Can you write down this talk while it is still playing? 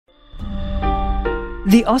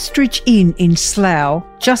The Ostrich Inn in Slough,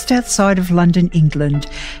 just outside of London, England,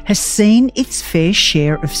 has seen its fair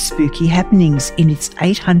share of spooky happenings in its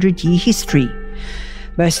 800-year history.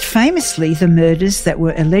 Most famously, the murders that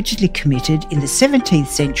were allegedly committed in the 17th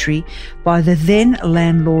century by the then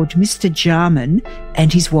landlord Mr. Jarman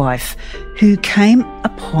and his wife, who came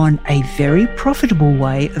upon a very profitable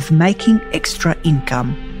way of making extra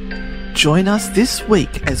income. Join us this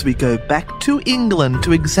week as we go back to England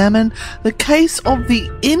to examine the case of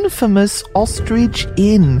the infamous Ostrich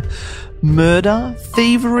Inn. Murder,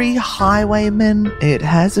 thievery, highwaymen, it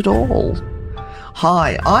has it all.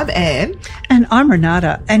 Hi, I'm Anne. And I'm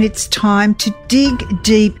Renata, and it's time to dig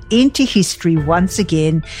deep into history once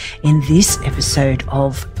again in this episode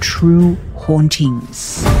of True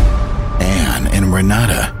Hauntings. Anne and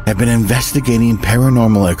Renata have been investigating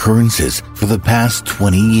paranormal occurrences for the past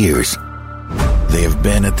 20 years. They have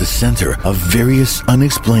been at the center of various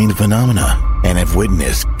unexplained phenomena and have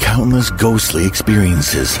witnessed countless ghostly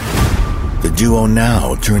experiences. The duo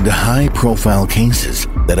now turn to high-profile cases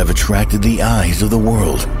that have attracted the eyes of the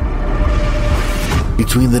world.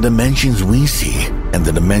 Between the dimensions we see and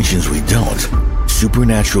the dimensions we don't,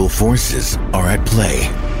 supernatural forces are at play.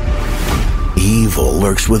 Evil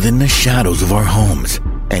lurks within the shadows of our homes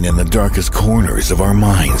and in the darkest corners of our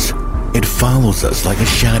minds. It follows us like a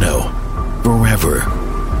shadow, forever.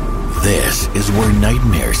 This is where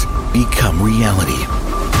nightmares become reality.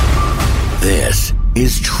 This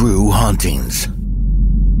is True Hauntings.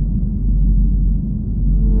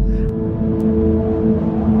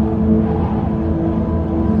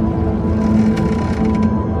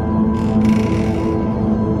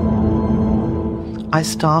 I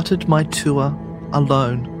started my tour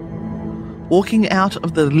alone. Walking out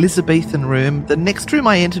of the Elizabethan room, the next room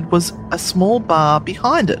I entered was a small bar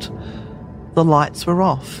behind it. The lights were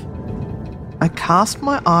off. I cast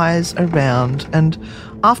my eyes around and,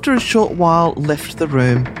 after a short while, left the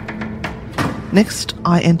room. Next,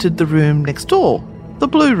 I entered the room next door, the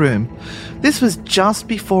blue room. This was just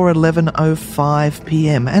before 11:05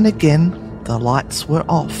 p.m. and again, the lights were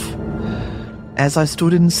off. As I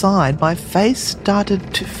stood inside, my face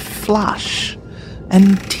started to flush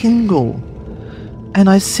and tingle, and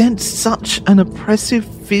I sensed such an oppressive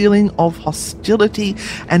feeling of hostility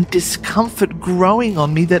and discomfort growing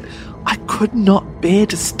on me that I could not bear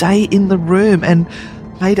to stay in the room and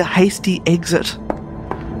made a hasty exit.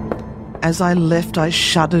 As I left, I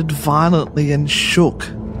shuddered violently and shook.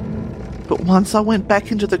 But once I went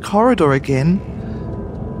back into the corridor again,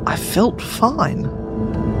 I felt fine.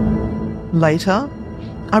 Later,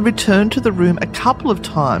 I returned to the room a couple of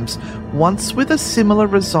times, once with a similar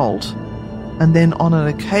result, and then on an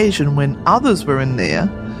occasion when others were in there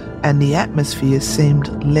and the atmosphere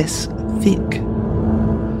seemed less thick.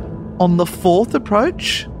 On the fourth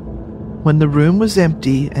approach, when the room was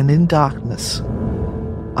empty and in darkness,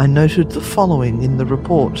 I noted the following in the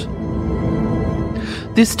report.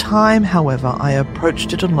 This time, however, I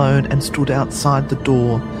approached it alone and stood outside the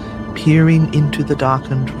door, peering into the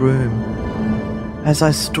darkened room. As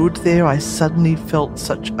I stood there, I suddenly felt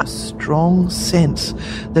such a strong sense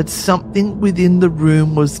that something within the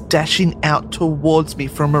room was dashing out towards me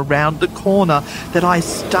from around the corner that I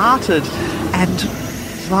started and,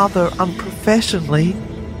 rather unprofessionally,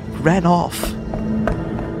 ran off.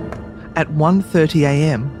 At 1:30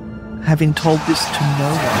 a.m., having told this to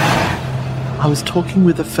no one, I was talking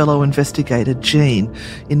with a fellow investigator, Jean,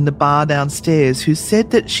 in the bar downstairs, who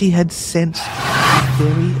said that she had sensed a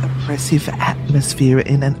very oppressive atmosphere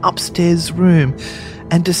in an upstairs room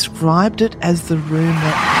and described it as the room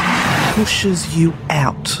that pushes you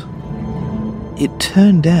out. It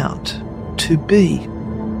turned out to be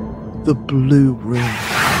the blue room.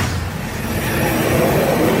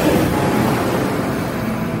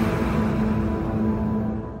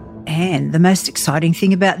 And the most exciting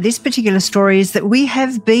thing about this particular story is that we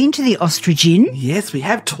have been to the Ostrich Inn. Yes, we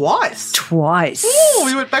have twice. Twice.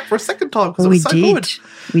 We went back for a second time because it was so good.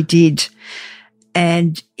 We did.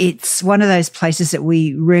 And it's one of those places that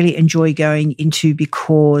we really enjoy going into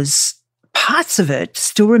because parts of it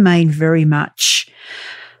still remain very much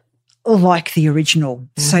like the original.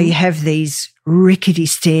 Mm-hmm. So you have these rickety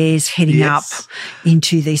stairs heading up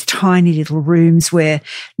into these tiny little rooms where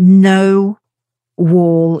no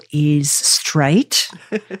wall is straight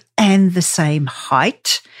and the same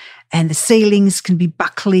height, and the ceilings can be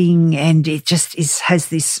buckling, and it just has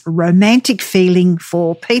this romantic feeling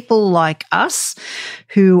for people like us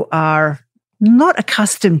who are not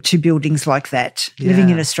accustomed to buildings like that, living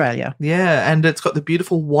in Australia. Yeah, and it's got the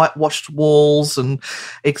beautiful whitewashed walls and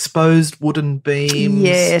exposed wooden beams.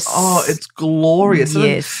 Yes. Oh, it's glorious.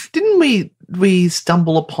 Yes. Didn't we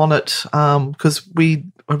stumble upon it because we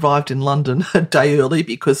arrived in London a day early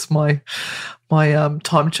because my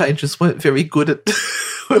time changes weren't very good at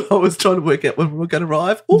when I was trying to work out when we were going to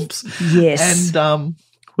arrive. Oops. Yes. And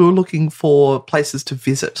we were looking for places to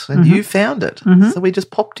visit, and you found it. So we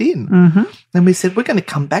just popped in. And we said, we're going to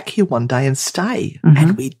come back here one day and stay.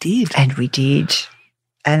 And we did. And we did.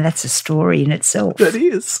 And that's a story in itself. That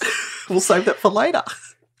is. We'll save that for later.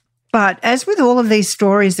 But as with all of these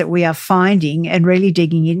stories that we are finding and really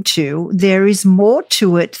digging into, there is more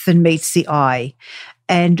to it than meets the eye.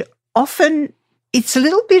 And often it's a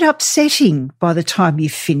little bit upsetting by the time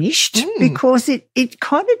you've finished because it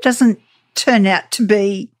kind of doesn't turn out to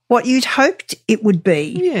be what you'd hoped it would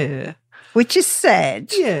be. Yeah. Which is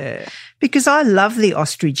sad. Yeah. Because I love the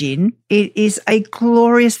Ostrich Inn. It is a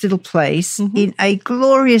glorious little place in a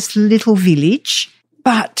glorious little village.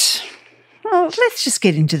 But let's just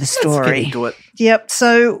get into the story. Let's get into it. Yep.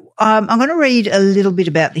 So I'm going to read a little bit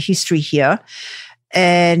about the history here.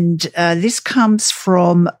 And this comes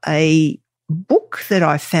from a book that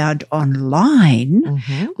I found online,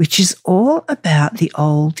 which is all about the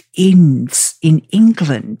old inns in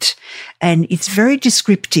England. And it's very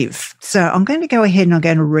descriptive. So I'm going to go ahead and I'm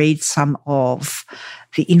going to read some of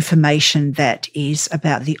the information that is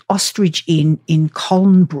about the Ostrich Inn in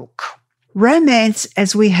Colnbrook. Romance,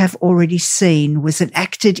 as we have already seen, was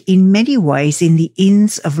enacted in many ways in the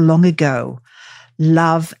inns of long ago.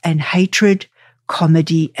 Love and hatred,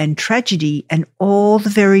 comedy and tragedy, and all the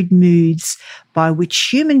varied moods by which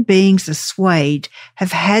human beings are swayed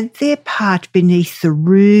have had their part beneath the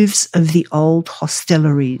roofs of the old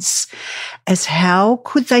hostelries, as how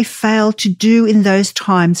could they fail to do in those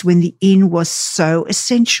times when the inn was so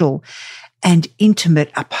essential and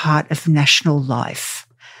intimate a part of national life.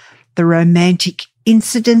 The romantic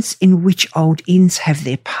incidents in which old inns have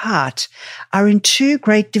their part are in two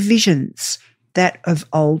great divisions, that of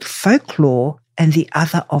old folklore and the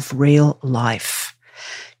other of real life.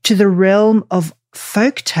 To the realm of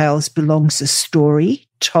folk tales belongs a story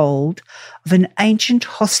told of an ancient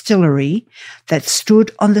hostelry that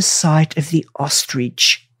stood on the site of the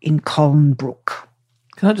Ostrich in Colnbrook.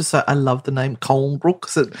 Can I just say I love the name Colnbrook?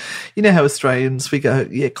 So, you know how Australians, we go,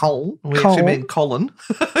 yeah, Coln. We actually mean Colin.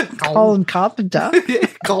 Colin Carpenter. Yeah,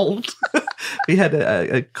 Coln. We had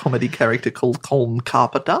a comedy character called Colin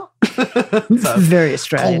Carpenter. So, very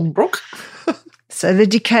Australian. Colnbrook. So the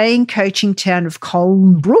decaying coaching town of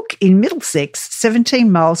Colnbrook in Middlesex,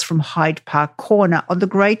 17 miles from Hyde Park Corner on the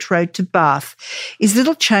Great Road to Bath, is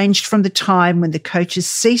little changed from the time when the coaches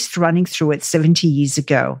ceased running through it 70 years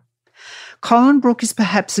ago. Colnbrook is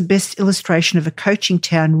perhaps the best illustration of a coaching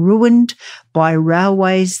town ruined by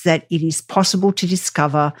railways that it is possible to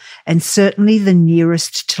discover, and certainly the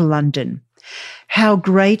nearest to London. How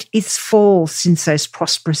great its fall since those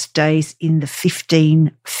prosperous days in the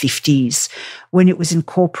 1550s, when it was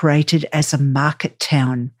incorporated as a market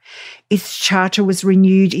town. Its charter was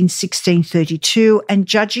renewed in 1632, and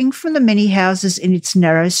judging from the many houses in its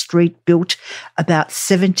narrow street built about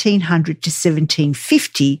 1700 to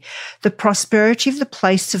 1750, the prosperity of the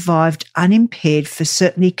place survived unimpaired for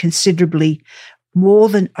certainly considerably more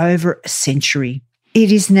than over a century.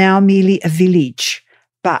 It is now merely a village,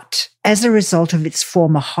 but as a result of its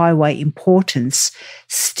former highway importance,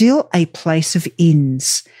 still a place of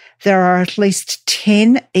inns. There are at least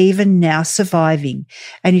 10 even now surviving,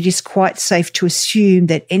 and it is quite safe to assume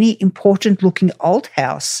that any important-looking old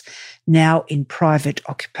house, now in private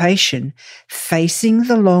occupation, facing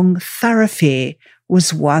the long thoroughfare,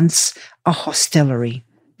 was once a hostelry.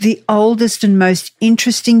 The oldest and most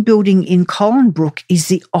interesting building in Colnbrook is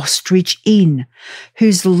the Ostrich Inn,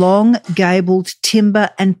 whose long gabled timber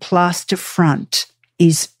and plaster front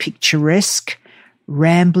is picturesque,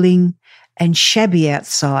 rambling, and shabby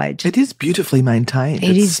outside. It is beautifully maintained.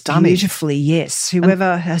 It is stunning. Beautifully, yes.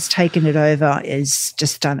 Whoever has taken it over has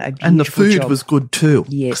just done a beautiful job. And the food was good too.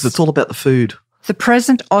 Yes. Because it's all about the food. The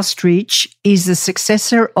present Ostrich is the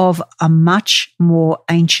successor of a much more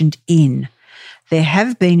ancient inn. There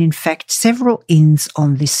have been, in fact, several inns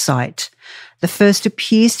on this site. The first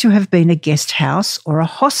appears to have been a guest house or a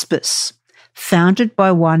hospice, founded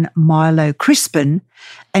by one Milo Crispin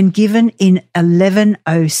and given in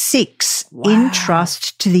 1106 in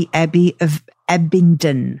trust to the Abbey of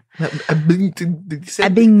Abingdon. Abingdon. Did you say?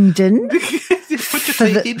 Abingdon, Put your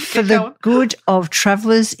for the good of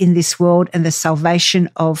travellers in this world and the salvation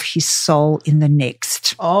of his soul in the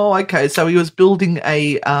next. Oh, okay. So he was building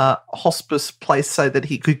a hospice place so that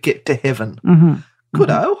he could get to heaven.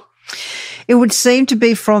 Good-o. It would seem to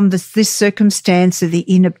be from this circumstance that the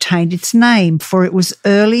inn obtained its name, for it was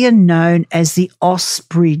earlier known as the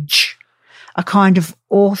Ostrich, a kind of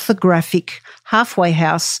orthographic halfway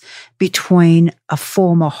house between a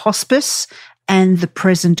former hospice and the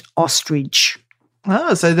present Ostrich.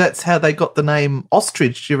 Oh, so that's how they got the name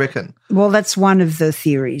Ostrich, do you reckon? Well, that's one of the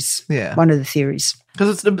theories. Yeah. One of the theories.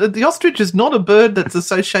 Because the ostrich is not a bird that's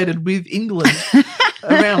associated with England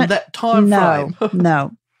around that time frame.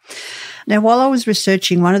 No. Now, while I was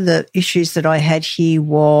researching, one of the issues that I had here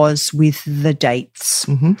was with the dates.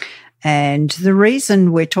 And the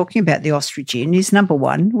reason we're talking about the Ostrich Inn is, number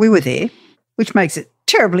one, we were there, which makes it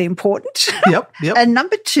terribly important. Yep. And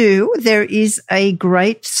number two, there is a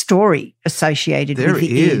great story associated with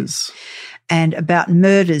the inn and about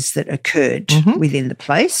murders that occurred within the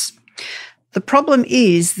place. The problem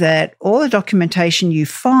is that all the documentation you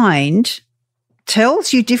find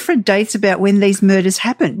tells you different dates about when these murders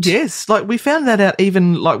happened. Yes, like we found that out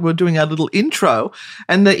even like we're doing our little intro,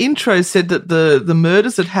 and the intro said that the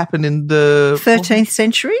murders had happened in the 13th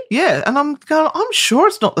century? Yeah, and I'm sure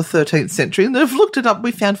it's not the 13th century, and they've looked it up.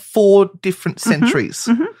 We found 4 different centuries.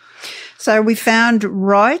 So we found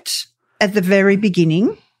right at the very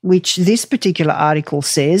beginning, which this particular article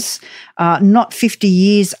says, not 50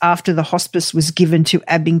 years after the hospice was given to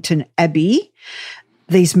Abington Abbey,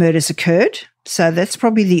 these murders occurred. So that's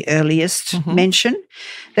probably the earliest mention.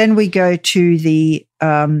 Then we go to the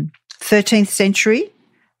 13th century,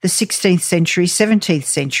 the 16th century, 17th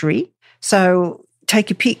century. So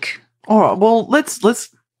take a pick. All right. Well, let's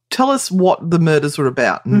tell us what the murders were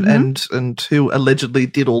about and who allegedly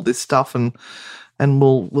did all this stuff, and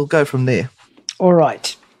we'll go from there. All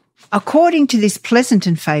right. According to this pleasant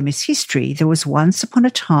and famous history, there was once upon a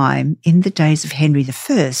time in the days of Henry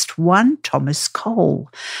I, one Thomas Cole,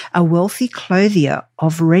 a wealthy clothier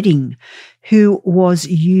of Reading, who was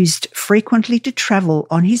used frequently to travel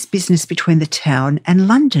on his business between the town and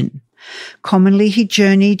London. Commonly he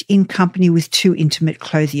journeyed in company with 2 intimate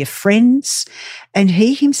clothier friends, and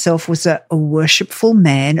he himself was a worshipful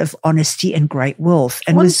man of honesty and great wealth,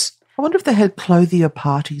 and I wonder if they had clothier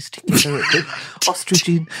parties together at the Ostrich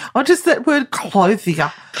Inn. Oh, just that word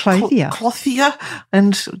clothier. Clothier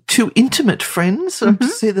and 2 intimate friends. I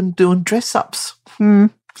see them doing dress-ups.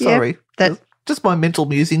 Sorry. Just my mental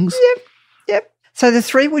musings. Yep. So the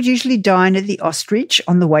 3 would usually dine at the Ostrich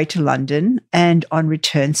on the way to London and on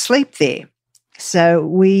return sleep there. So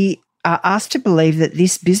we are asked to believe that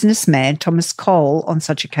this businessman, Thomas Cole, on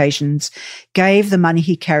such occasions, gave the money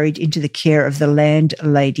he carried into the care of the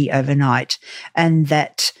landlady overnight, and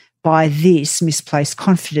that by this misplaced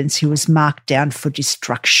confidence he was marked down for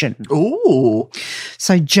destruction. Ooh.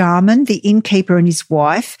 So Jarman, the innkeeper, and his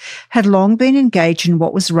wife had long been engaged in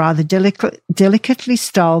what was rather delicately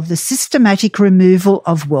styled the systematic removal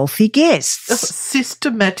of wealthy guests.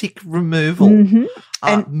 Systematic removal.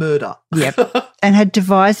 And murder. Yep. And had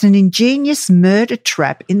devised an ingenious murder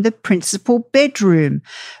trap in the principal bedroom,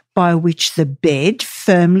 by which the bed,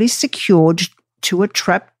 firmly secured to a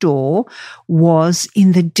trap door, was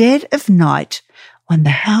in the dead of night, when the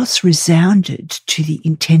house resounded to the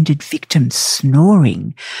intended victim's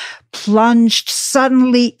snoring, plunged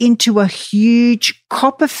suddenly into a huge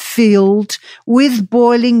copper field with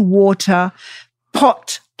boiling water,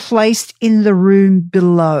 pot placed in the room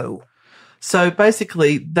below. So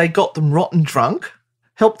basically they got them rotten drunk,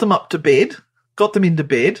 helped them up to bed, got them into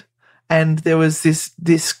bed, and there was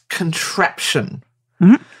this contraption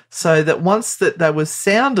so that once that they were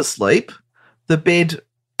sound asleep, the bed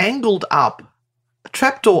angled up, a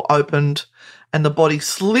trapdoor opened, and the body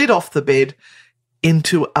slid off the bed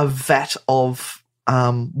into a vat of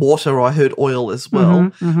water, I heard oil as well,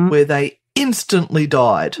 where they instantly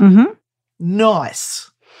died. Nice.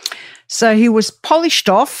 So he was polished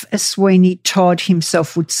off, as Sweeney Todd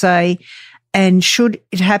himself would say, and should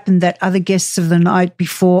it happen that other guests of the night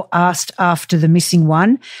before asked after the missing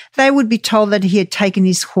one, they would be told that he had taken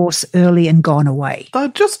his horse early and gone away. They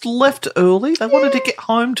just left early. They wanted to get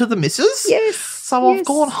home to the missus. Yes. So I've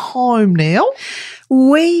gone home now.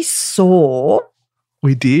 We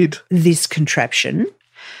did this contraption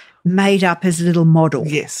made up as a little model.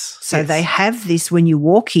 Yes. So they have this when you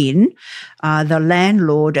walk in. The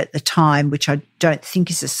landlord at the time, which I don't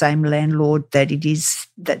think is the same landlord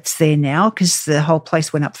that's there now, because the whole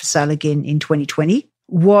place went up for sale again in 2020.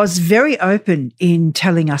 was very open in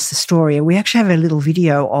telling us the story. We actually have a little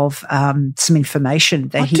video of some information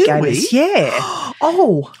that he gave us. Yeah.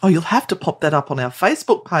 Oh, you'll have to pop that up on our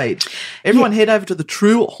Facebook page. Everyone head over to the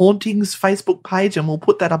True Hauntings Facebook page, and we'll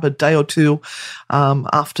put that up a day or two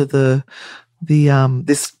after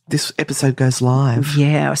this episode goes live.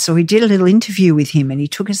 Yeah, so we did a little interview with him, and he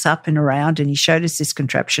took us up and around, and he showed us this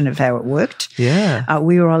contraption of how it worked. Yeah.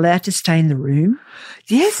 We were allowed to stay in the room.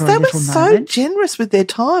 Yes, they were so generous with their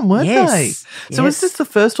time, weren't they? So was this the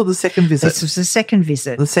first or the second visit? This was the second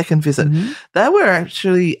visit. The second visit. Mm-hmm. They were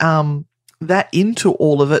actually that into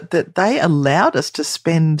all of it that they allowed us to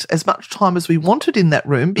spend as much time as we wanted in that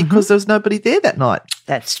room because there was nobody there that night.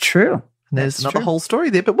 That's true. And there's another whole story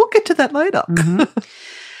there, but we'll get to that later. Mm-hmm.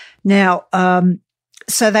 Now,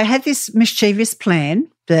 so they had this mischievous plan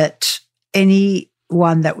that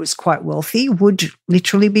anyone that was quite wealthy would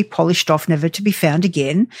literally be polished off, never to be found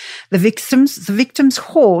again. The victim's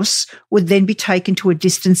horse would then be taken to a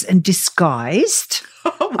distance and disguised.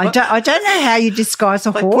 I don't know how you disguise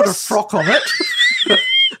a horse. Put a frock on it.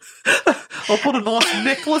 I'll put a nice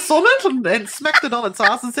necklace on it and smacked it on its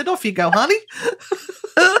ass and said, "Off you go, honey."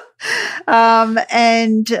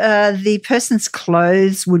 And the person's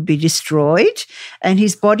clothes would be destroyed and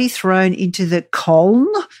his body thrown into the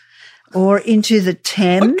Colne or into the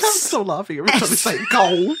Thames. I'm still laughing every time you say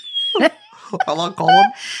Colne. I like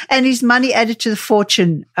Colne. And his money added to the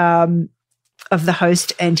fortune of the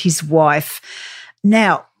host and his wife.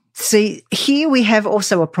 Now, see, here we have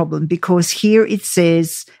also a problem because here it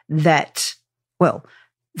says that, well,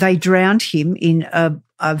 they drowned him in a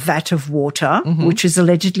vat of water, which is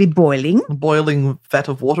allegedly boiling. A boiling vat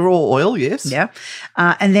of water or oil, yes. Yeah.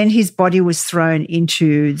 And then his body was thrown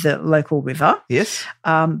into the local river. Yes.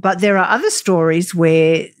 But there are other stories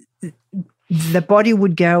where the body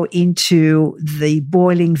would go into the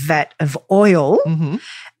boiling vat of oil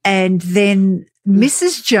and then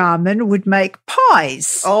Mrs. Jarman would make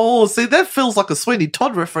pies. Oh, see, that feels like a Sweeney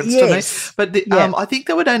Todd reference to me. But I think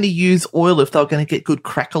they would only use oil if they were going to get good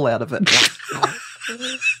crackle out of it.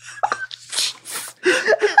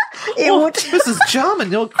 Mrs.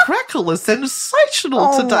 Jarman, your crackle is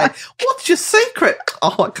sensational today. What's your secret?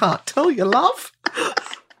 Oh, I can't tell you, love.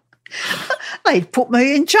 They'd put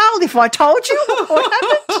me in jail if I told you what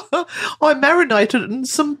happened. I marinated it in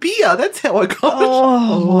some beer. That's how I got it.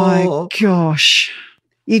 Oh, my gosh.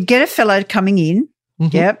 You'd get a fellow coming in.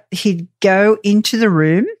 Yep. He'd go into the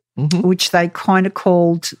room, which they kind of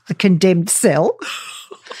called the condemned cell,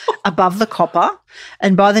 above the copper,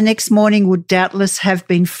 and by the next morning would doubtless have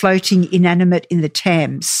been floating inanimate in the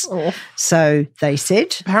Thames. Oh. So they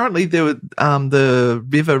said. Apparently the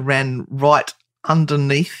river ran right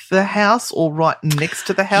underneath the house or right next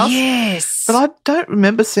to the house. Yes. But I don't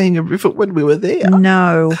remember seeing a river when we were there.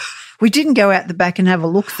 No. We didn't go out the back and have a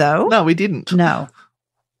look, though. No, we didn't. No.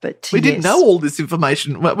 But we didn't know all this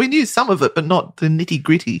information. Well, we knew some of it, but not the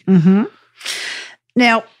nitty-gritty.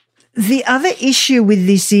 Now, the other issue with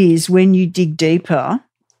this is when you dig deeper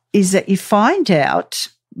is that you find out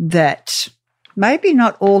that maybe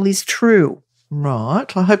not all is true.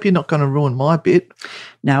 Right. I hope you're not going to ruin my bit.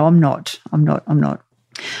 No, I'm not.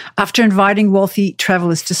 After inviting wealthy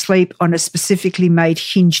travellers to sleep on a specifically made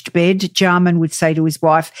hinged bed, Jarman would say to his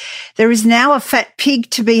wife, "There is now a fat pig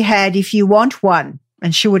to be had if you want one."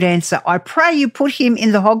 And she would answer, "I pray you put him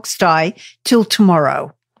in the hogsty till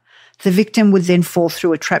tomorrow." The victim would then fall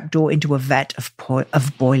through a trapdoor into a vat of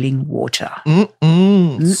boiling water.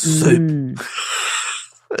 Soup.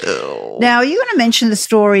 Now, are you going to mention the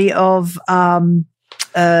story of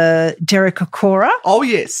Derek Okora? Oh,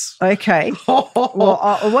 yes. Okay. Well,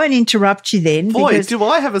 I won't interrupt you then. Boy, do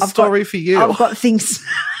I have a story for you. I've got things.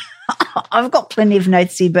 I've got plenty of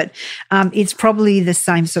notes here, but it's probably the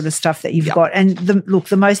same sort of stuff that you've got. And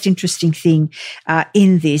the most interesting thing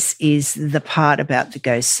in this is the part about the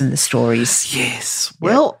ghosts and the stories. Yes.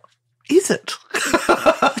 Well, is it?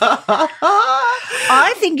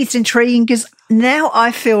 I think it's intriguing because now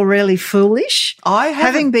I feel really foolish.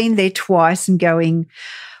 Having been there twice and going,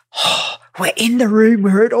 we're in the room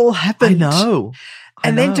where it all happened. I know.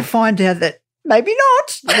 And then to find out that maybe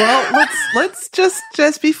not. Well, let's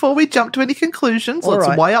just before we jump to any conclusions,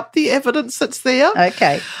 let's weigh up the evidence that's there.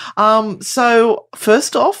 Okay. So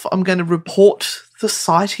first off, I'm going to report the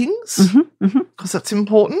sightings because that's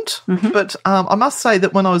important. But I must say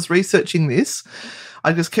that when I was researching this,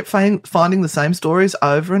 I just kept finding the same stories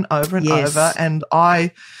over and over and over, and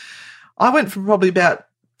I went for probably about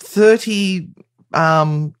 30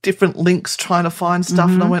 different links trying to find stuff,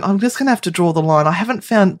 and I went, I'm just going to have to draw the line. I haven't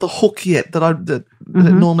found the hook yet that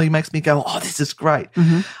normally makes me go, oh, this is great.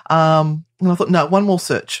 And I thought, no, one more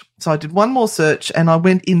search. So I did one more search, and I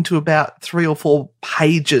went into about 3 or 4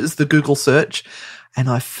 pages, the Google search, and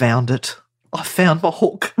I found it. I found my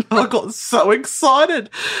hook. I got so excited.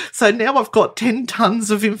 So now I've got 10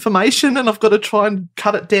 tons of information, and I've got to try and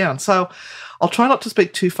cut it down. So I'll try not to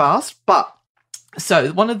speak too fast, but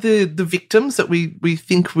so one of the victims that we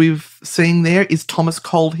think we've seen there is Thomas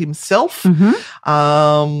Cole himself.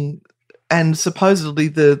 And supposedly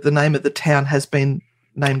the name of the town has been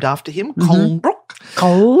named after him, Colnbrook.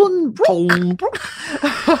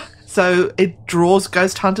 So it draws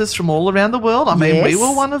ghost hunters from all around the world. I mean, we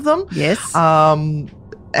were one of them. Yes. And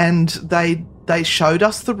they showed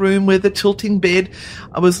us the room where the tilting bed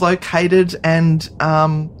was located, and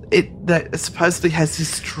that supposedly has this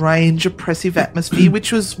strange, oppressive atmosphere,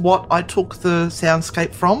 which was what I took the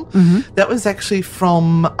soundscape from. That was actually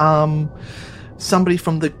from somebody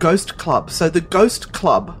from the Ghost Club. So the Ghost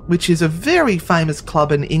Club, which is a very famous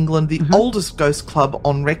club in England, the oldest ghost club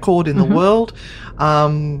on record in the world,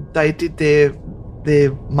 they did their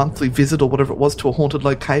monthly visit or whatever it was to a haunted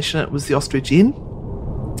location. It was the Ostrich Inn.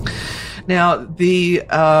 Now, the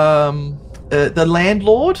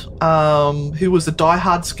landlord, who was a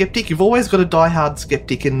diehard skeptic, you've always got a diehard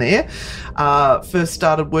skeptic in there, first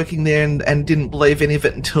started working there and didn't believe any of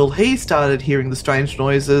it until he started hearing the strange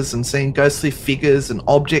noises and seeing ghostly figures and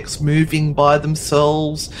objects moving by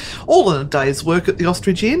themselves, all in a day's work at the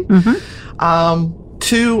Ostrich Inn.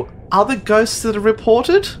 2 other ghosts that are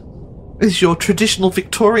reported is your traditional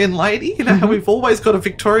Victorian lady. You know how we've always got a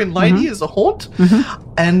Victorian lady as a haunt,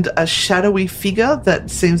 and a shadowy figure that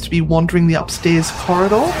seems to be wandering the upstairs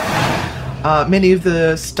corridor. Many of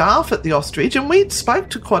the staff at the Ostrich, and we spoke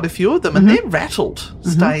to quite a few of them, and they're rattled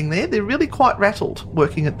staying there. They're really quite rattled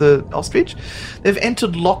working at the Ostrich. They've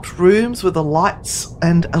entered locked rooms where the lights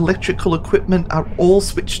and electrical equipment are all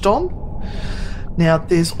switched on. Now,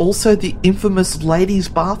 there's also the infamous ladies'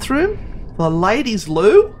 bathroom, the ladies'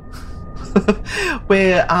 loo,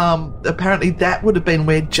 where apparently that would have been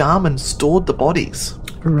where Jarman stored the bodies.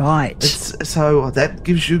 Right. So that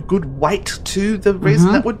gives you good weight to the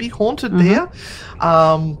reason that would be haunted there.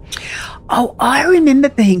 I remember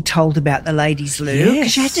being told about the ladies' loo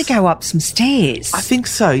because you had to go up some stairs. I think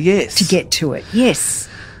so, yes. To get to it, yes.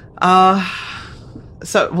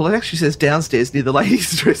 So, it actually says downstairs near the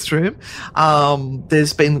ladies' restroom.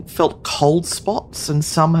 There's been felt cold spots, and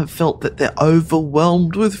some have felt that they're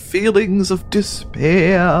overwhelmed with feelings of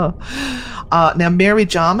despair. Now, Mary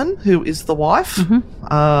Jarman, who is the wife,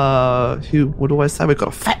 who would always say, we've got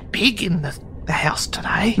a fat pig in the house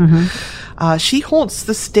today. She haunts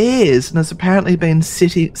the stairs and has apparently been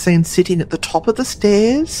seen sitting at the top of the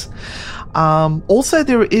stairs. Also,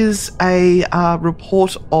 there is a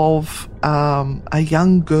report of a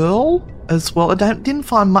young girl as well. I didn't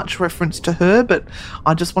find much reference to her, but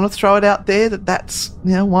I just want to throw it out there that's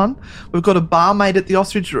one. We've got a barmaid at the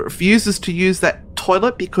Ostrich that refuses to use that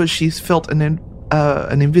toilet because she's felt an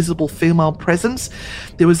invisible female presence.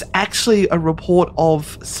 There was actually a report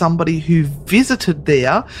of somebody who visited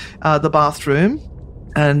there, the bathroom,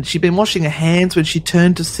 and she'd been washing her hands when she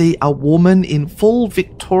turned to see a woman in full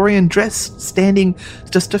Victorian dress standing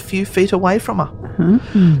just a few feet away from her.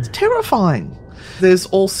 It's terrifying. There's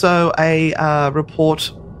also a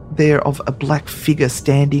report there of a black figure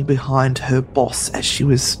standing behind her boss as she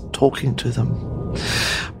was talking to them.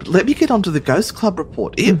 But let me get onto the Ghost Club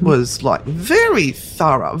report. It was very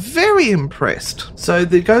thorough, very impressed. So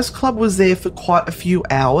the Ghost Club was there for quite a few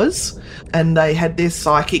hours, and they had their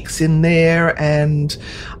psychics in there, and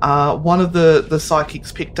one of the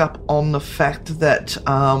psychics picked up on the fact that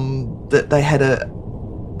that they had a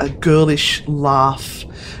girlish laugh,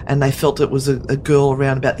 and they felt it was a girl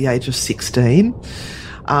around about the age of 16.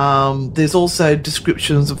 There's also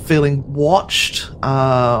descriptions of feeling watched,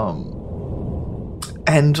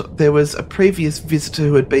 and there was a previous visitor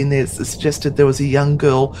who had been there that suggested there was a young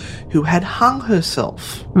girl who had hung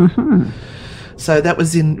herself. So that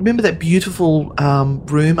was remember that beautiful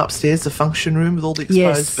room upstairs, the function room with all the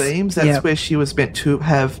exposed beams? That's where she was meant to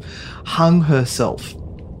have hung herself.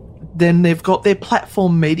 Then they've got their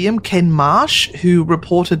platform medium, Ken Marsh, who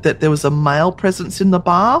reported that there was a male presence in the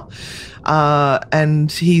bar, and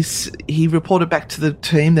he reported back to the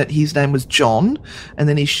team that his name was John, and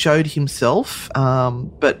then he showed himself,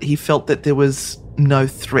 but he felt that there was no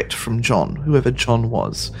threat from John, whoever John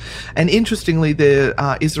was. And interestingly, there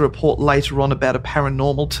is a report later on about a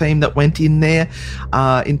paranormal team that went in there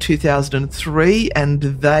in 2003, and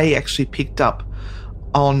they actually picked up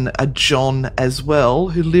on a John as well,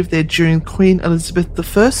 who lived there during Queen Elizabeth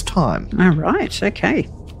I's time. Oh, right, okay.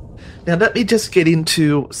 Now, let me just get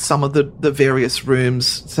into some of the various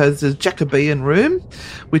rooms. So there's the Jacobean room,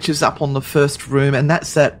 which is up on the first room, and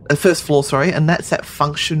that's first floor, and that's that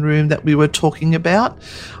function room that we were talking about.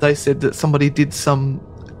 They said that somebody did some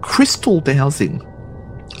crystal dowsing.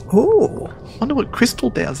 Oh. I wonder what crystal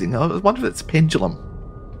dowsing, I wonder if it's pendulum.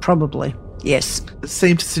 Probably, yes. It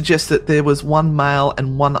seemed to suggest that there was one male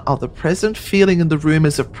and one other present. Feeling in the room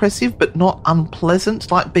is oppressive but not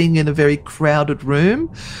unpleasant, like being in a very crowded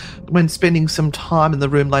room. When spending some time in the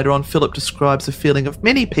room later on, Philip describes a feeling of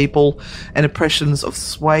many people and impressions of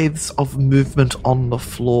swathes of movement on the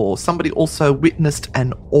floor. Somebody also witnessed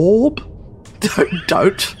an orb.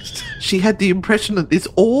 Don't. She had the impression that this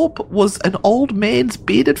orb was an old man's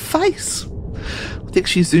bearded face. I think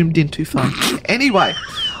she zoomed in too far. Anyway,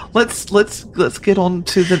 let's get on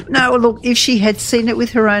to the... No, look, if she had seen it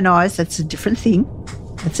with her own eyes, that's a different thing.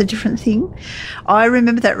 I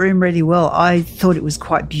remember that room really well. I thought it was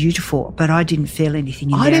quite beautiful, but I didn't feel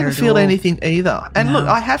anything in there. I didn't feel anything either. And look,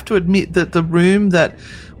 I have to admit that the room that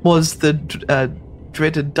was the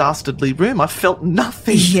dreaded dastardly room, I felt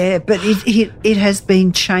nothing. Yeah, but it has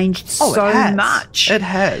been changed so much. It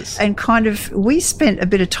has. And kind of, we spent a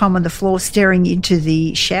bit of time on the floor staring into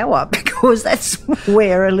the shower because that's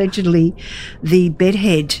where allegedly the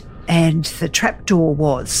bedhead and the trapdoor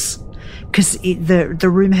was, because the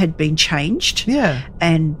room had been changed. Yeah.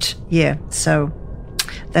 And yeah, so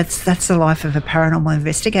that's the life of a paranormal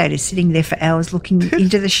investigator, sitting there for hours looking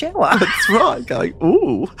into the shower. That's right, going,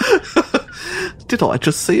 ooh. Did I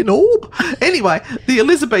just see an orb? Anyway, the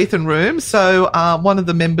Elizabethan room. So one of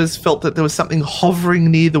the members felt that there was something hovering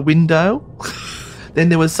near the window. Then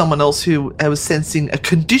there was someone else who was sensing a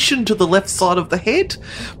condition to the left side of the head,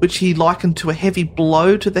 which he likened to a heavy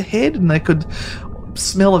blow to the head, and they could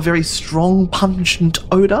smell a very strong, pungent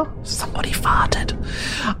odour. Somebody farted.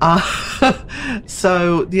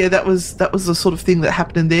 So, yeah, that was the sort of thing that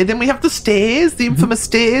happened in there. Then we have the stairs, the infamous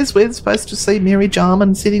stairs. We're supposed to see Mary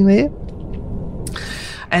Jarman sitting there.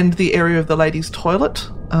 And the area of the ladies' toilet.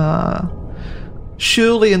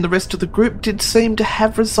 Shirley and the rest of the group did seem to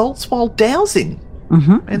have results while dowsing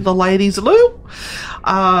in the ladies' loo.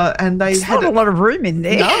 And they had not a lot of room in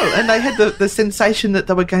there. No, and they had the sensation that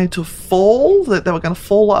they were going to fall, that they were going to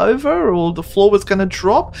fall over, or the floor was going to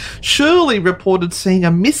drop. Shirley reported seeing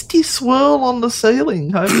a misty swirl on the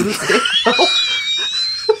ceiling over the stairwell.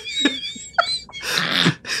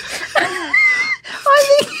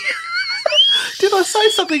 Did I say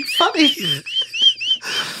something funny?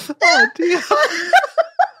 Oh, dear.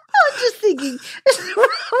 I'm just thinking,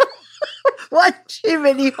 one too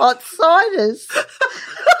many hot ciders.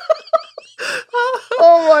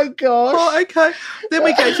 Oh, my gosh. Oh, okay. Then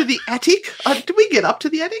we go to the attic. Did we get up to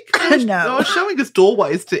the attic? No. I was showing us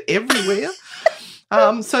doorways to everywhere.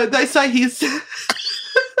 So they say he's...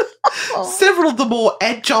 Several of the more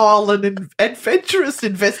agile and adventurous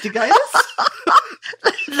investigators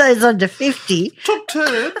those under 50 took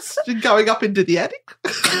turns going up into the attic.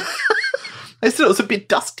 They said it was a bit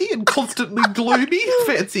dusty and constantly gloomy.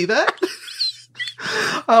 Fancy that.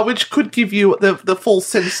 Which could give you the false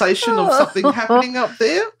sensation of something happening up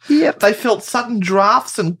there. Yep. They felt sudden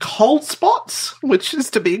drafts and cold spots, which is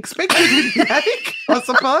to be expected in the attic, I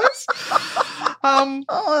suppose.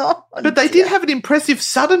 But they did have an impressive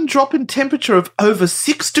sudden drop in temperature of over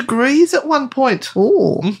 6 degrees at one point.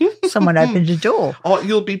 Oh, someone opened a door. Oh,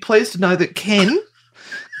 you'll be pleased to know that Ken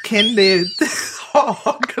there, I'm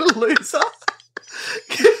going to lose her.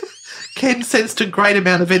 Ken sensed a great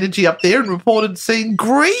amount of energy up there and reported seeing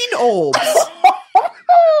green orbs.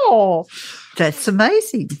 Oh, that's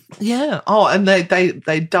amazing. Yeah. Oh, and they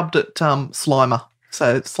dubbed it Slimer.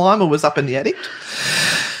 So Slimer was up in the attic.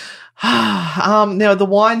 Now, the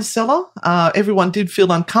wine cellar, everyone did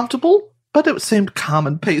feel uncomfortable, but it seemed calm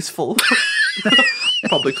and peaceful.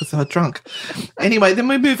 Probably because they were drunk. Anyway, then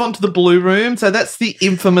we move on to the blue room. So that's the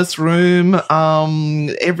infamous room.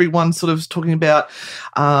 Everyone's sort of talking about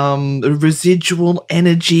residual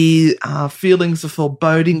energy, feelings of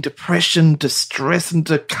foreboding, depression, distress, and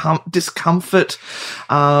discomfort.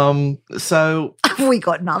 So we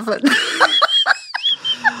got nothing.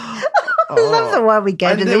 I love the way we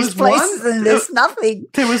go to these places and there's nothing.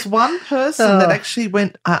 There was one person that actually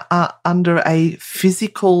went under a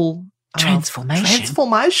physical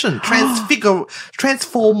transformation.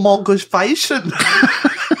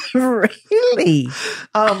 Really?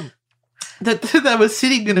 That they were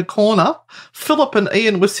sitting in a corner. Philip and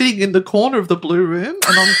Ian were sitting in the corner of the blue room,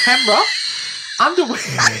 and on camera, underwear.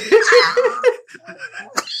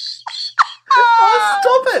 Oh,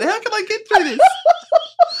 stop it. How can I get through this?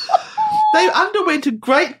 They underwent a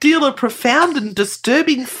great deal of profound and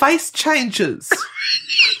disturbing face changes.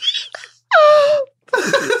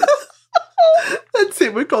 That's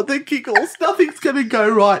it. We've got the giggles. Nothing's going to go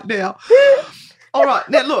right now. All right.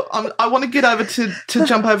 Now, look, I want to get over to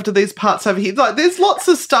jump over to these parts over here. Like, there's lots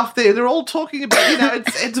of stuff there. They're all talking about,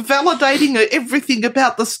 it's validating everything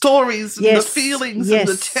about the stories and the feelings and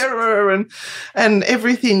the terror and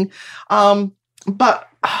everything. But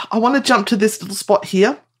I want to jump to this little spot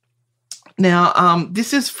here. Now,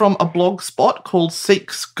 this is from a blog spot called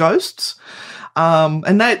Seeks Ghosts.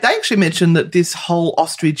 And they actually mentioned that this whole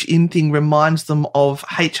Ostrich Inn thing reminds them of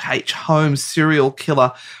H.H. Holmes' serial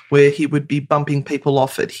killer, where he would be bumping people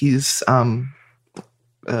off at his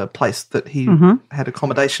place that he had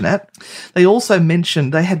accommodation at. They also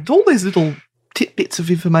mentioned they had all these little tidbits of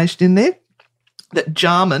information in there that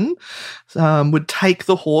Jarman would take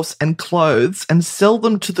the horse and clothes and sell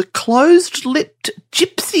them to the closed-lipped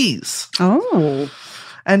gypsies. Oh.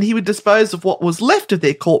 And he would dispose of what was left of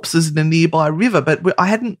their corpses in a nearby river. But I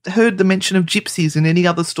hadn't heard the mention of gypsies in any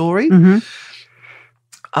other story.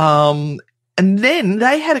 And then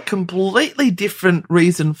they had a completely different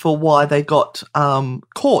reason for why they got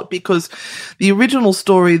caught, because the original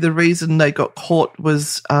story, the reason they got caught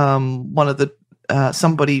was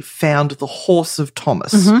somebody found the horse of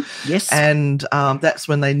Thomas. Yes. And that's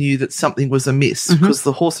when they knew that something was amiss, because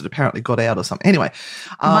the horse had apparently got out or something. Anyway.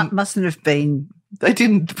 Mustn't have been... They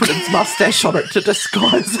didn't put a mustache on it to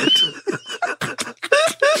disguise it.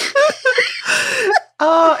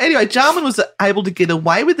 Anyway, Jarman was able to get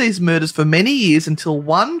away with these murders for many years until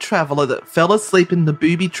one traveller that fell asleep in the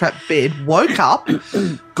booby-trapped bed woke up,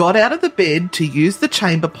 got out of the bed to use the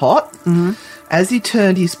chamber pot. As he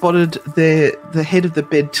turned, he spotted the head of the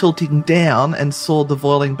bed tilting down and saw the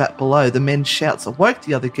boiling vat below. The men's shouts awoke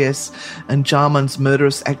the other guests, and Jarman's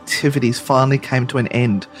murderous activities finally came to an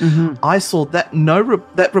end. I saw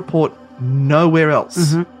that report nowhere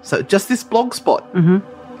else. So just this blog spot.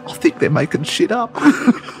 I think they're making shit up.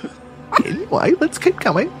 Anyway, let's keep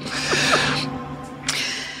going.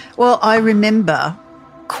 Well, I remember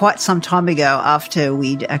quite some time ago, after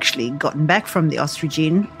we'd actually gotten back from the Ostrich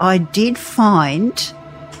Inn, I did find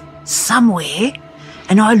somewhere,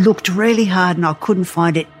 and I looked really hard and I couldn't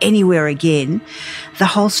find it anywhere again, the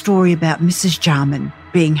whole story about Mrs. Jarman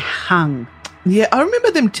being hung. Yeah, I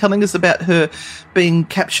remember them telling us about her being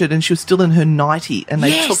captured and she was still in her 90 and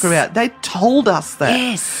they took her out. They told us that.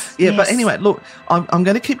 Yes. Yeah, but anyway, look, I'm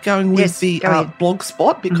going to keep going with the blog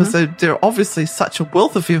spot because they're obviously such a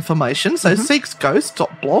wealth of information. So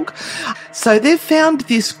seeksghost.blog. So they've found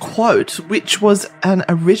this quote, which was an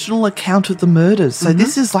original account of the murders. So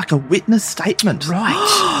this is like a witness statement.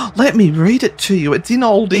 Right. Let me read it to you. It's in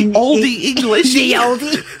oldie English. The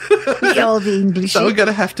oldie English. So we're going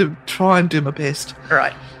to have to try and do my best.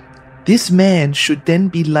 Right. This man should then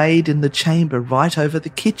be laid in the chamber right over the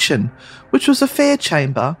kitchen, which was a fair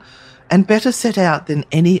chamber, and better set out than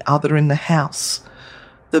any other in the house.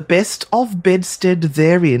 The best of bedstead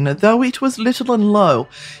therein, though it was little and low,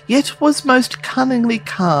 yet was most cunningly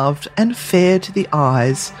carved and fair to the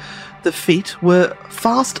eyes. The feet were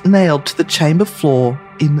fast nailed to the chamber floor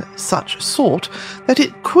in such sort that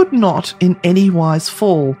it could not in any wise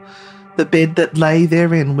fall. The bed that lay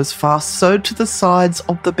therein was fast sewed to the sides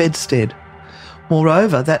of the bedstead.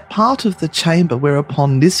 Moreover, that part of the chamber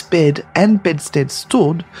whereupon this bed and bedstead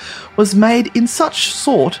stood was made in such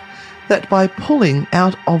sort that by pulling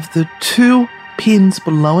out of the 2 pins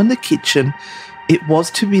below in the kitchen, it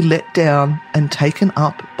was to be let down and taken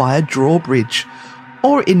up by a drawbridge,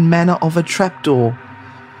 or in manner of a trapdoor.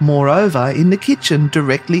 Moreover, in the kitchen,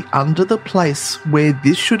 directly under the place where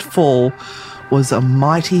this should fall, was a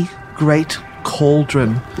mighty great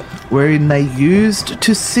cauldron, wherein they used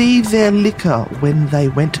to sieve their liquor when they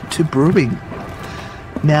went to brewing.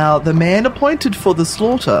 Now the man appointed for the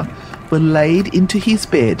slaughter were laid into his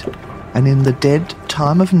bed, and in the dead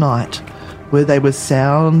time of night, where they were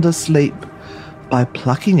sound asleep, by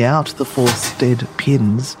plucking out the forested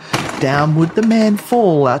pins, down would the man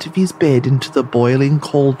fall out of his bed into the boiling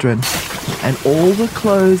cauldron, and all the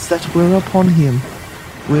clothes that were upon him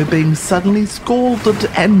were being suddenly scalded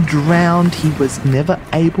and drowned. He was never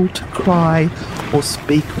able to cry or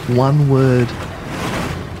speak one word.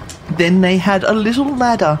 Then they had a little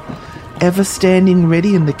ladder ever standing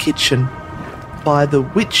ready in the kitchen, by the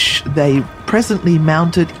which they presently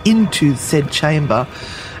mounted into said chamber,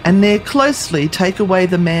 and there closely take away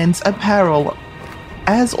the man's apparel,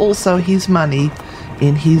 as also his money,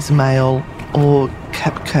 in his mail or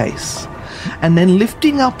cap case. And then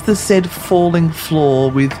lifting up the said falling floor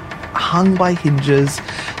with hung by hinges,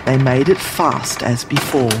 they made it fast as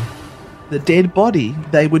before. The dead body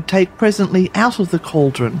they would take presently out of the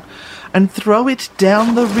cauldron and throw it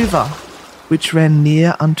down the river, which ran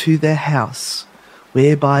near unto their house,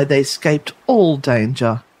 whereby they escaped all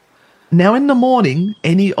danger. Now in the morning,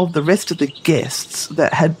 any of the rest of the guests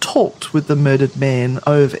that had talked with the murdered man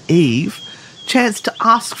over Eve chanced to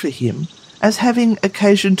ask for him, as having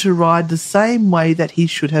occasion to ride the same way that he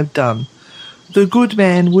should have done. The good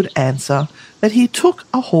man would answer that he took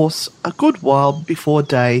a horse a good while before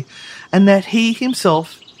day, and that he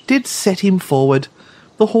himself did set him forward.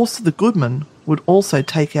 The horse of the goodman would also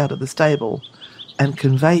take out of the stable and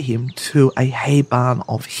convey him to a hay barn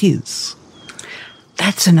of his.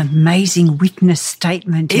 That's an amazing witness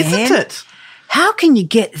statement, Isn't Anne. it? How can you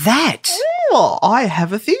get that? Well, I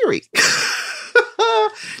have a theory.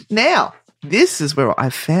 Now, this is where I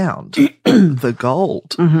found the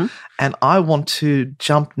gold. And I want to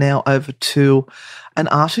jump now over to an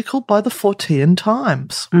article by the Fortean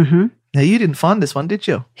Times. Now, you didn't find this one, did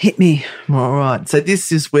you? Hit me. All right. So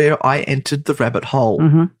this is where I entered the rabbit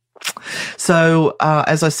hole. So,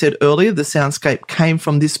 as I said earlier, the soundscape came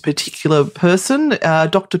from this particular person,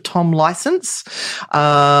 Dr. Tom Licence,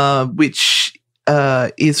 which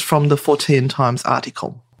is from the Fortean Times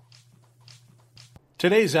article.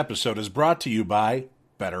 Today's episode is brought to you by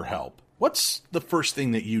BetterHelp. What's the first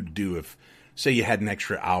thing that you'd do if, say, you had an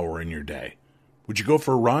extra hour in your day? Would you go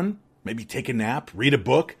for a run? Maybe take a nap, read a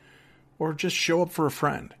book, or just show up for a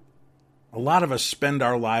friend? A lot of us spend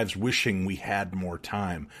our lives wishing we had more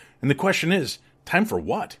time. And the question is, time for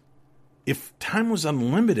what? If time was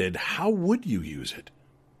unlimited, how would you use it?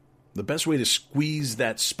 The best way to squeeze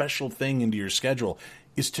that special thing into your schedule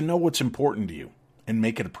is to know what's important to you and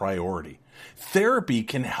make it a priority. Therapy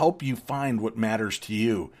can help you find what matters to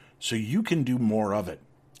you so you can do more of it.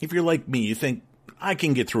 If you're like me, you think, I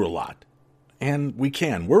can get through a lot. And we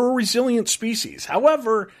can. We're a resilient species.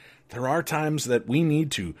 However, there are times that we need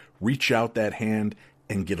to reach out that hand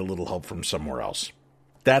and get a little help from somewhere else.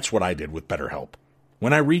 That's what I did with BetterHelp.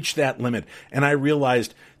 When I reached that limit and I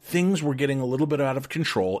realized things were getting a little bit out of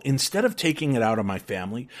control, instead of taking it out on my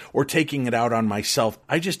family or taking it out on myself,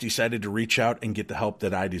 I just decided to reach out and get the help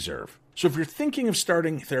that I deserve. So if you're thinking of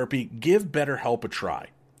starting therapy, give BetterHelp a try.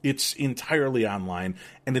 It's entirely online,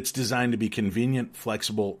 and it's designed to be convenient,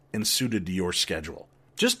 flexible, and suited to your schedule.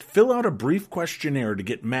 Just fill out a brief questionnaire to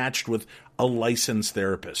get matched with a licensed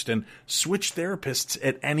therapist, and switch therapists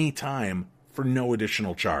at any time for no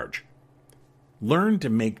additional charge. Learn to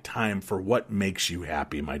make time for what makes you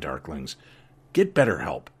happy, my darklings. Get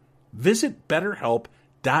BetterHelp. Visit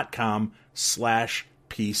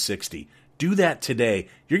BetterHelp.com/P60. Do that today.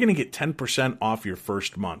 You're going to get 10% off your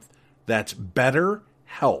first month. That's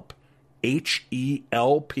BetterHelp,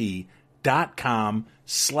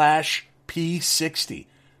 HELP.com/P60.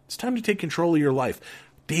 It's time to take control of your life.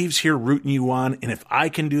 Dave's here rooting you on, and if I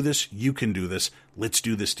can do this, you can do this. Let's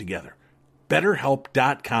do this together.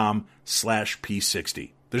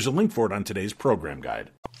 BetterHelp.com/P60. There's a link for it on today's program guide.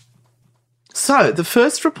 So, the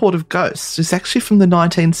first report of ghosts is actually from the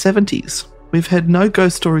 1970s. We've had no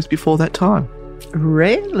ghost stories before that time.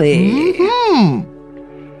 Really?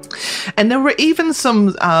 And there were even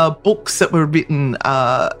some books that were written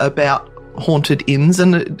about haunted inns,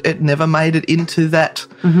 and it never made it into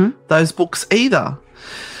those books either.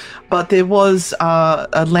 But there was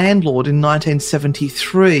a landlord in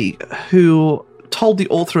 1973 who told the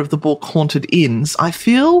author of the book Haunted Inns, I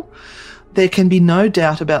feel there can be no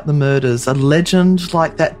doubt about the murders. A legend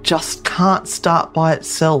like that just can't start by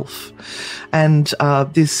itself. And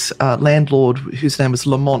this landlord, whose name was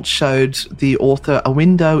Lamont, showed the author a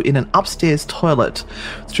window in an upstairs toilet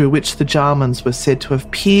through which the Jarmans were said to have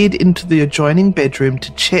peered into the adjoining bedroom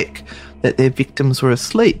to check that their victims were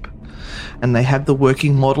asleep. And they have the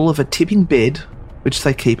working model of a tipping bed, which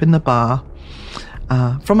they keep in the bar,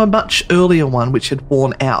 from a much earlier one which had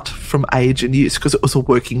worn out from age and use because it was a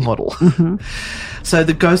working model. So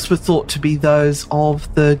the ghosts were thought to be those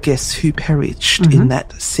of the guests who perished in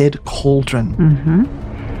that said cauldron.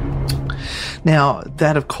 Now,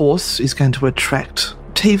 that, of course, is going to attract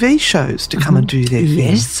TV shows to come and do their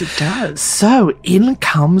thing. Yes, it does. So in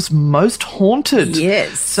comes Most Haunted.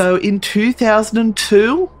 Yes. So in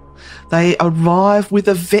 2002... they arrive with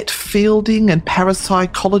a vet Fielding and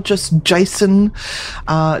parapsychologist Jason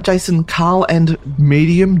Carl and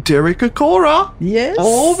medium Derek Akora. Yes.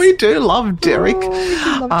 Oh, we do love Derek. Oh, we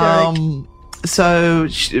do love Derek. So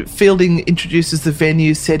Fielding introduces the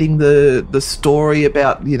venue, setting the story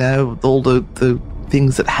about, you know, all the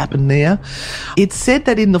things that happened there. It's said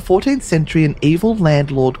that in the 14th century, an evil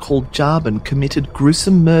landlord called Jarban committed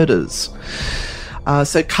gruesome murders.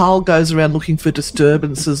 So Carl goes around looking for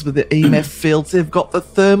disturbances with the EMF fields. They've got the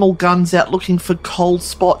thermal guns out looking for cold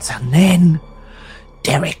spots. And then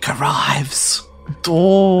Derek arrives.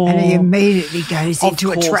 Oh. And he immediately goes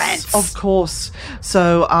into a course, trance. Of course.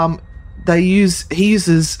 So he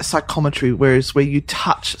uses psychometry, where you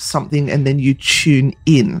touch something and then you tune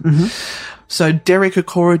in. Mm-hmm. So Derek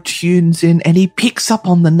Okora tunes in and he picks up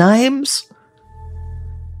on the names.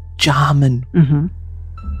 Jarman. Mm-hmm.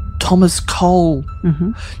 Thomas Cole.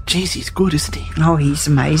 Mm-hmm. Jeez, he's good, isn't he? Oh, he's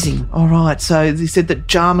amazing. All right, so he said that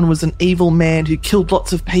Jarman was an evil man who killed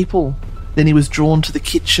lots of people. Then he was drawn to the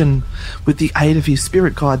kitchen with the aid of his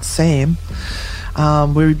spirit guide, Sam,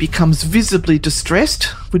 where he becomes visibly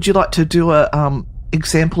distressed. Would you like to do a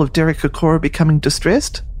example of Derek Okora becoming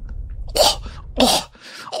distressed? Is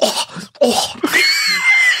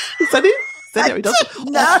that it? Is that how he does it?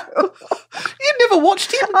 No. You've never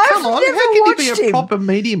watched him? Come on. Never How can you be watched a him. proper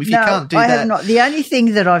medium if you can't do I that? have not. The only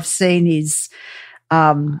thing that I've seen is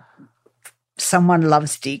Someone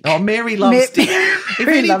Loves Dick. Oh, Mary Loves Dick.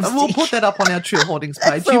 We'll Dick. put that up on our True Hauntings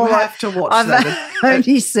page. That's You all right. have to watch I've that.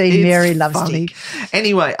 only seen It's Mary Loves funny. Dick.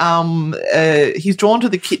 Anyway, he's drawn to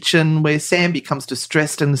the kitchen where Sam becomes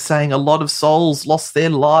distressed and saying a lot of souls lost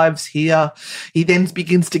their lives here. He then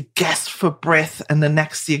begins to gasp for breath and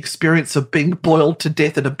enacts the experience of being boiled to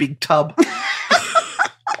death in a big tub.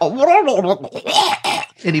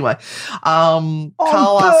 Anyway, Carl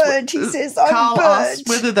asks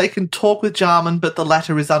whether they can talk with Jarman, but the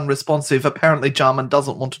latter is unresponsive. Apparently, Jarman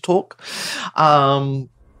doesn't want to talk. And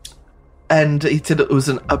he said it was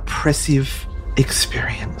an oppressive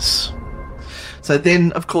experience. So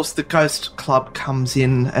then, of course, the Ghost Club comes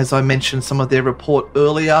in, as I mentioned some of their report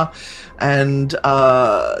earlier, and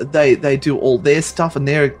they do all their stuff, and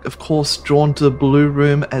they're, of course, drawn to the Blue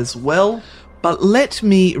Room as well. But let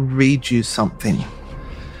me read you something.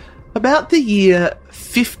 About the year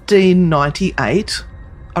 1598,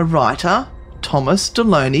 a writer, Thomas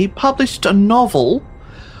Deloney, published a novel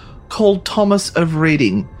called Thomas of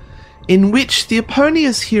Reading, in which the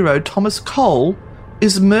eponymous hero Thomas Cole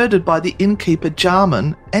is murdered by the innkeeper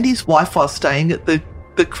Jarman and his wife while staying at the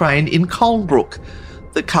Crane in Colebrook.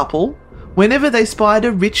 The couple, whenever they spied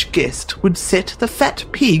a rich guest, would set the fat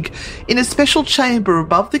pig in a special chamber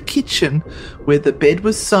above the kitchen where the bed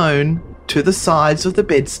was sewn to the sides of the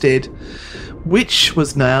bedstead, which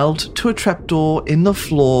was nailed to a trapdoor in the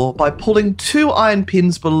floor. By pulling 2 iron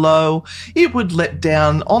pins below, it would let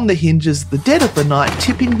down on the hinges the dead of the night,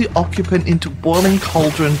 tipping the occupant into boiling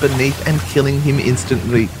cauldron beneath and killing him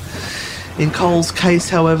instantly. In Cole's case,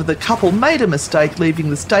 however, the couple made a mistake,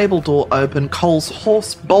 leaving the stable door open. Cole's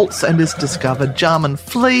horse bolts and is discovered. Jarman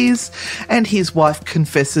flees, and his wife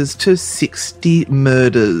confesses to 60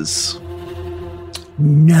 murders.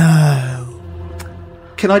 No.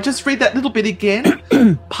 Can I just read that little bit again?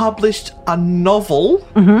 Published a novel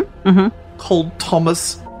called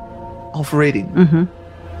Thomas of Reading. Mm-hmm.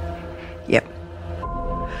 Yep.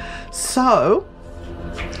 So,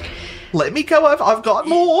 let me go over. I've got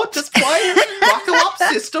more. Just wait. Buckle up,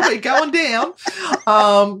 sister. We're going down.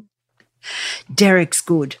 Derek's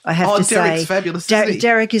good, I have to say. Derek's fabulous, isn't he?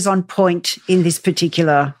 Derek is on point in this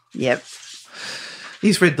particular, yep.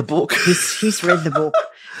 He's read the book. He's read the book.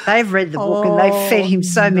 They've read the book and they've fed him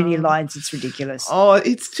so many lines, it's ridiculous. Oh,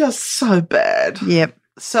 it's just so bad. Yep.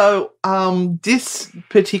 So this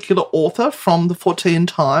particular author from the 14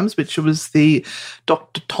 Times, which was the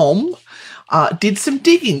Dr. Tom, did some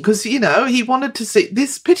digging because, you know, he wanted to see.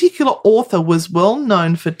 This particular author was well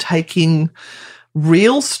known for taking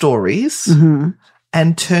real stories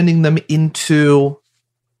and turning them into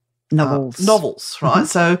novels, right?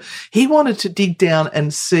 So he wanted to dig down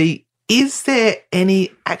and see, is there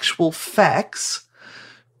any actual facts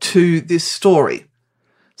to this story?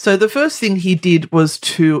 So the first thing he did was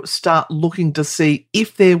to start looking to see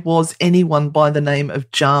if there was anyone by the name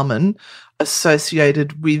of Jarman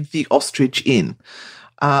associated with the Ostrich Inn.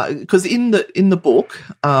 Because in the book,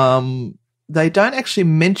 they don't actually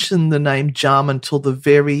mention the name Jarman till the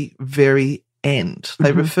very, very end.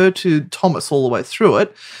 They refer to Thomas all the way through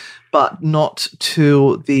it, but not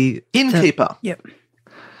to the innkeeper. Yep.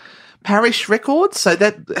 Parish records, so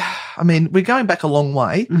that, I mean, we're going back a long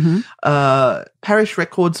way. Parish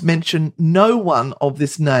records mention no one of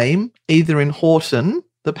this name, either in Horton,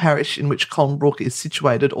 the parish in which Colnbrook is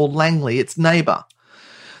situated, or Langley, its neighbour.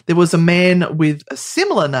 There was a man with a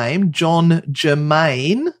similar name, John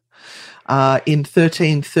Germain, in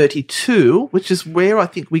 1332, which is where I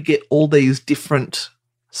think we get all these different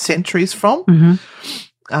centuries from.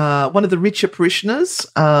 One of the richer parishioners,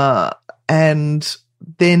 and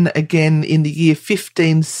then again in the year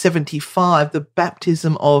 1575, the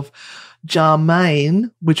baptism of Jarmain,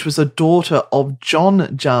 which was a daughter of John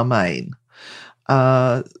Jarmain.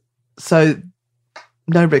 So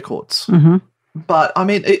no records. But, I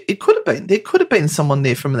mean, it could have been. There could have been someone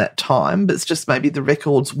there from that time, but it's just maybe the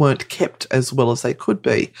records weren't kept as well as they could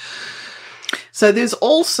be. So there's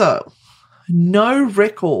also no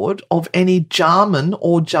record of any Jarman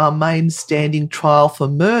or Jarmain standing trial for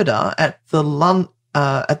murder at the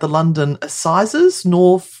London Assizes,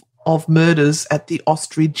 nor of murders at the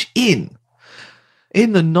Ostrich Inn.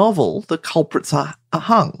 In the novel, the culprits are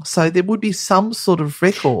hung, so there would be some sort of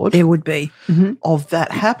record. There would be of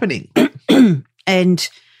that happening. And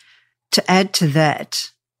to add to that,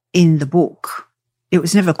 in the book, it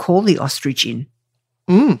was never called the Ostrich Inn.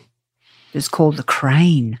 Mm. It was called the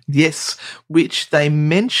Crane. Yes, which they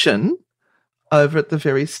mention over at the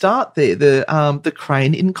very start there, the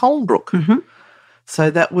Crane in Colnbrook. Mm-hmm. So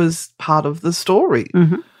that was part of the story.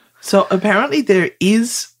 Mm-hmm. So apparently there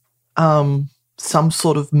is some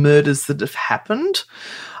sort of murders that have happened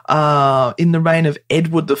in the reign of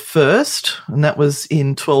Edward I, and that was in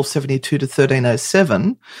 1272 to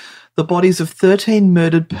 1307. The bodies of 13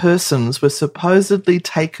 murdered persons were supposedly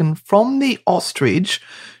taken from the Ostrich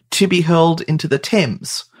to be hurled into the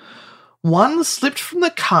Thames. One slipped from the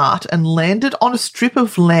cart and landed on a strip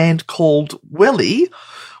of land called Welly,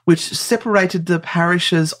 which separated the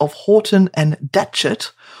parishes of Horton and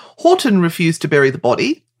Datchet. Horton refused to bury the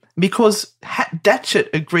body. Because Datchet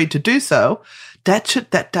agreed to do so,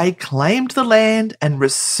 Datchet that day claimed the land and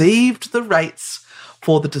received the rates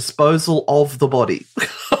for the disposal of the body.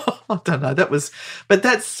 I don't know. But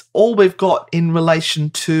that's all we've got in relation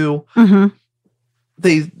to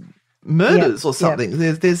these murders or something.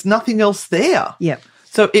 Yep. There's nothing else there. Yep.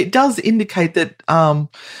 So it does indicate that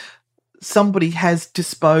somebody has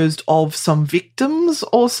disposed of some victims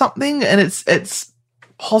or something, and it's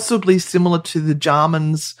possibly similar to the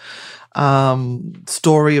Jarman's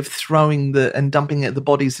story of throwing and dumping the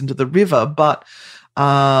bodies into the river, but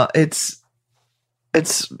it's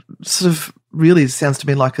sort of really sounds to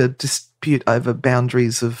me like a dispute over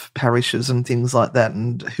boundaries of parishes and things like that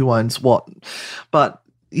and who owns what. But,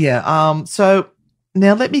 yeah, so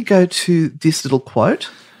now let me go to this little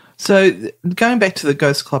quote. So going back to the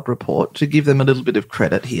Ghost Club report, to give them a little bit of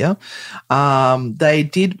credit here, they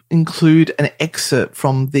did include an excerpt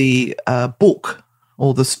from the book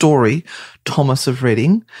or the story, Thomas of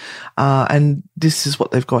Reading, and this is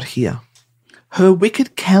what they've got here. Her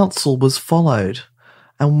wicked counsel was followed,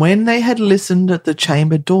 and when they had listened at the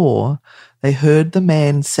chamber door, they heard the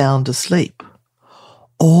man sound asleep.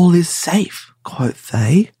 All is safe, quoth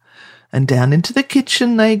they. And down into the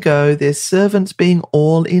kitchen they go, their servants being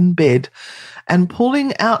all in bed, and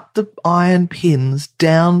pulling out the iron pins,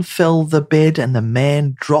 down fell the bed, and the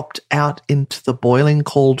man dropped out into the boiling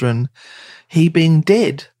cauldron. He being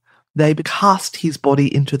dead, they cast his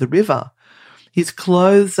body into the river. His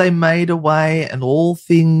clothes they made away, and all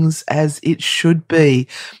things as it should be.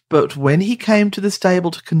 But when he came to the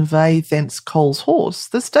stable to convey thence Cole's horse,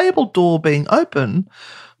 the stable door being open,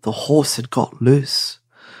 the horse had got loose,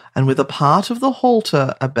 and with a part of the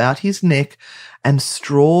halter about his neck and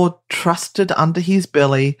straw trusted under his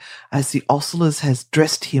belly, as the ostlers has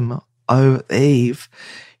dressed him o' eve,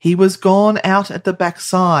 he was gone out at the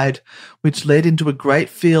backside, which led into a great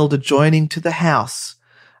field adjoining to the house.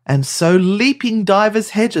 And so leaping divers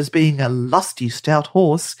hedges, being a lusty stout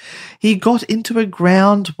horse, he got into a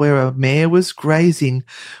ground where a mare was grazing,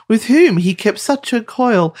 with whom he kept such a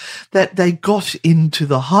coil that they got into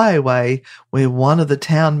the highway, where one of the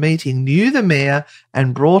town meeting knew the mare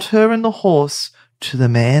and brought her and the horse to the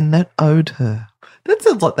man that owed her. That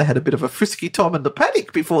sounds like they had a bit of a frisky time in the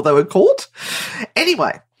paddock before they were caught.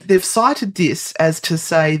 Anyway, they've cited this as to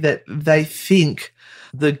say that they think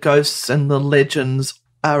the ghosts and the legends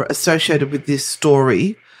are associated with this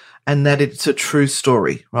story and that it's a true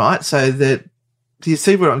story, right? So that, do you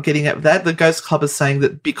see where I'm getting at with that? The Ghost Club is saying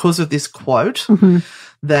that because of this quote,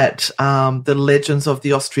 that the legends of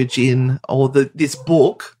the Ostrich Inn or this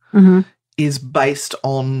book is based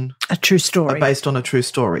on a true story. Based on a true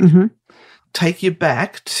story. Take you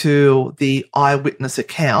back to the eyewitness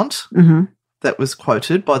account that was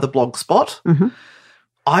quoted by the Blogspot.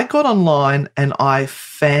 I got online and I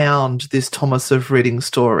found this Thomas of Reading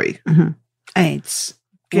story. And it's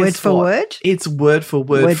word for word? It's word for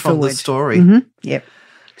word from the story. Yep.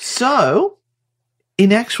 So,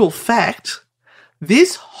 in actual fact,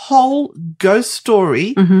 this whole ghost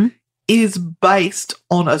story is based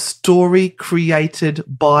on a story created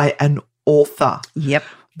by an author. Yep.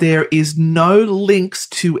 There is no links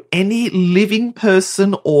to any living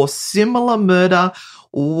person or similar murder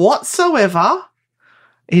whatsoever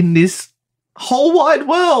in this whole wide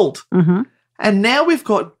world. And now we've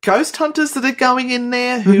got ghost hunters that are going in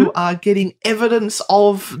there who are getting evidence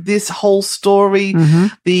of this whole story.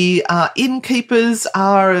 The innkeepers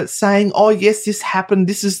are saying, oh, yes, this happened.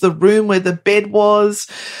 This is the room where the bed was.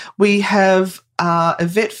 We have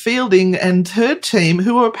Yvette Fielding and her team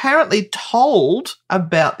who were apparently told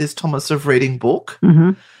about this Thomas of Reading book.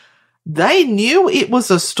 They knew it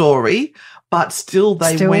was a story, but still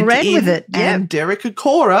went ran in with it. and Derek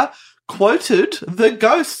Acora quoted the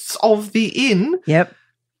ghosts of the inn. Yep.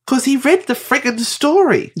 Because he read the friggin'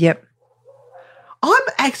 story. Yep. I'm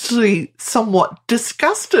actually somewhat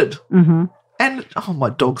disgusted. And, oh, my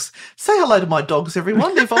dogs. Say hello to my dogs,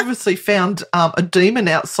 everyone. They've obviously found a demon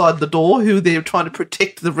outside the door who they're trying to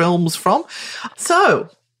protect the realms from. So,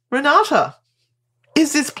 Renata,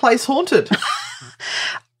 is this place haunted?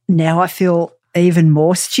 Now I feel even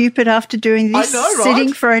more stupid after doing this. I know, right?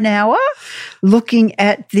 Sitting for an hour, looking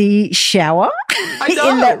at the shower in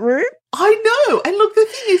that room. I know. And look, the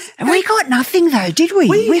thing is... And we got nothing though, did we?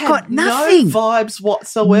 We got nothing. No vibes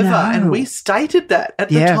whatsoever. No. And we stated that at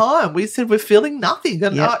the time. We said we're feeling nothing.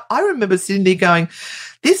 And I remember sitting there going,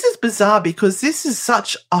 this is bizarre because this is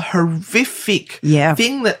such a horrific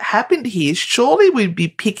thing that happened here. Surely we'd be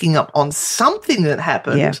picking up on something that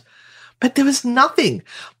happened. Yeah. But there was nothing.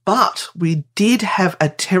 But we did have a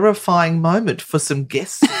terrifying moment for some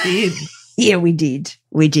guests in. Yeah, we did.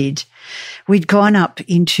 We did. We'd gone up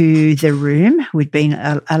into the room. We'd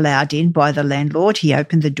been allowed in by the landlord. He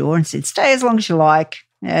opened the door and said, stay as long as you like.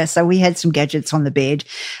 So we had some gadgets on the bed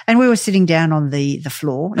and we were sitting down on the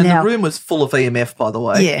floor. And the room was full of EMF, by the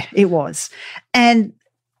way. Yeah, it was. And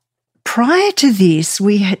prior to this,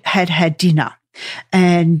 we had dinner.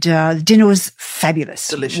 And the dinner was fabulous.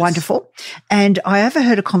 Delicious. Wonderful. And I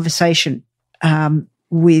overheard a conversation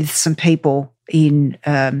with some people in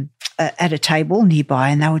at a table nearby,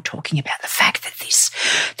 and they were talking about the fact that this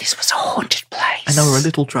was a haunted place. And they were a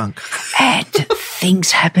little drunk. And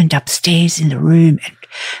things happened upstairs in the room, and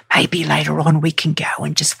maybe later on we can go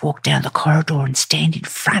and just walk down the corridor and stand in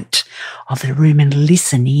front of the room and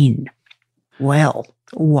listen in. Well,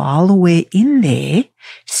 while we're in there,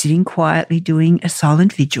 sitting quietly doing a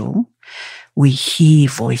silent vigil, we hear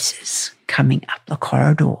voices coming up the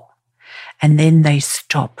corridor. And then they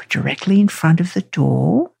stop directly in front of the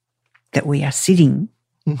door that we are sitting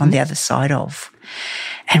on the other side of.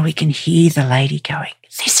 And we can hear the lady going,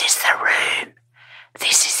 this is the room.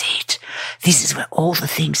 This is it. This is where all the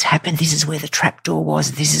things happened. This is where the trapdoor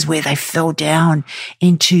was. This is where they fell down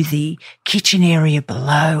into the kitchen area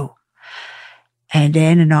below. And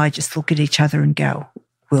Anne and I just look at each other and go,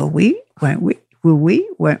 will we? Won't we? Will we?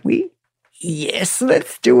 Won't we? Yes,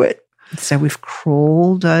 let's do it. So we've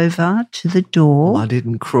crawled over to the door. Well, I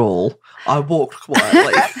didn't crawl. I walked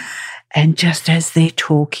quietly. And just as they're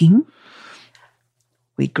talking,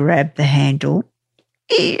 we grab the handle,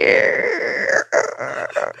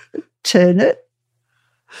 turn it,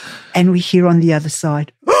 and we hear on the other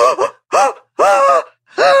side, the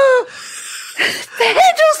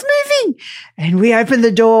handle's moving. And we open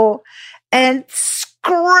the door and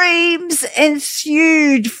screams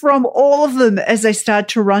ensued from all of them as they start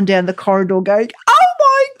to run down the corridor going, oh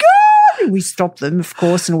my God. And we stopped them, of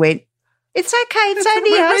course, and went, it's okay, it's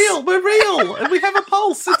only us. We're real, and we have a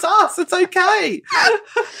pulse. It's us, it's okay.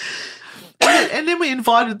 And then we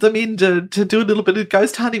invited them in to do a little bit of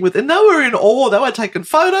ghost hunting with, and they were in awe. They were taking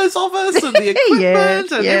photos of us and the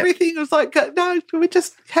equipment and everything. It was like, no, we're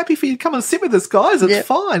just happy for you to come and sit with us, guys. It's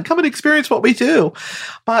fine. Come and experience what we do.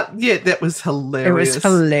 But, yeah, that was hilarious. It was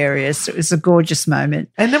hilarious. It was a gorgeous moment.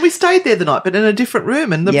 And then we stayed there the night, but in a different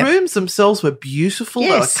room. And the rooms themselves were beautiful.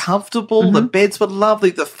 They were comfortable. The beds were lovely.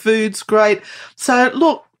 The food's great. So,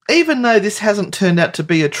 look, even though this hasn't turned out to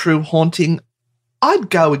be a true haunting,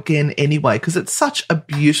 I'd go again anyway because it's such a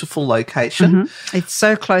beautiful location. It's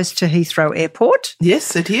so close to Heathrow Airport.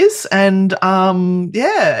 Yes, it is. And,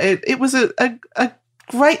 it was a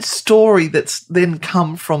great story that's then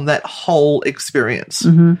come from that whole experience.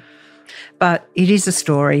 But it is a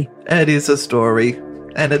story. It is a story.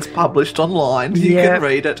 And it's published online. You can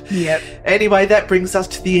read it. Anyway, that brings us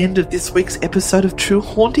to the end of this week's episode of True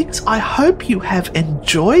Hauntings. I hope you have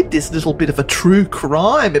enjoyed this little bit of a true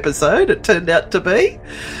crime episode it turned out to be.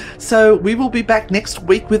 So we will be back next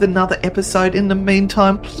week with another episode. In the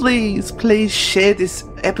meantime, please share this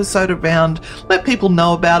episode around. Let people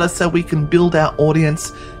know about us so we can build our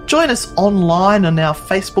audience. Join us online on our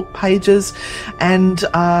Facebook pages, and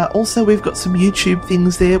also we've got some YouTube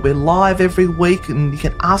things there. We're live every week and you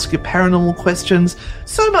can ask your paranormal questions.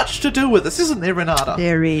 So much to do with us, isn't there, Renata?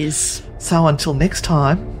 There is. So until next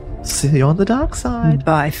time, see you on the dark side.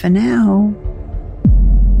 Bye for now.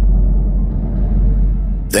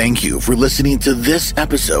 Thank you for listening to this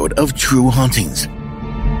episode of True Hauntings.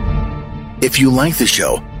 If you like the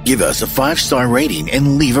show, give us a 5-star rating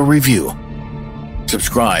and leave a review.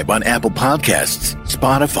 Subscribe on Apple Podcasts,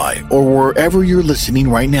 Spotify, or wherever you're listening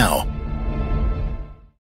right now.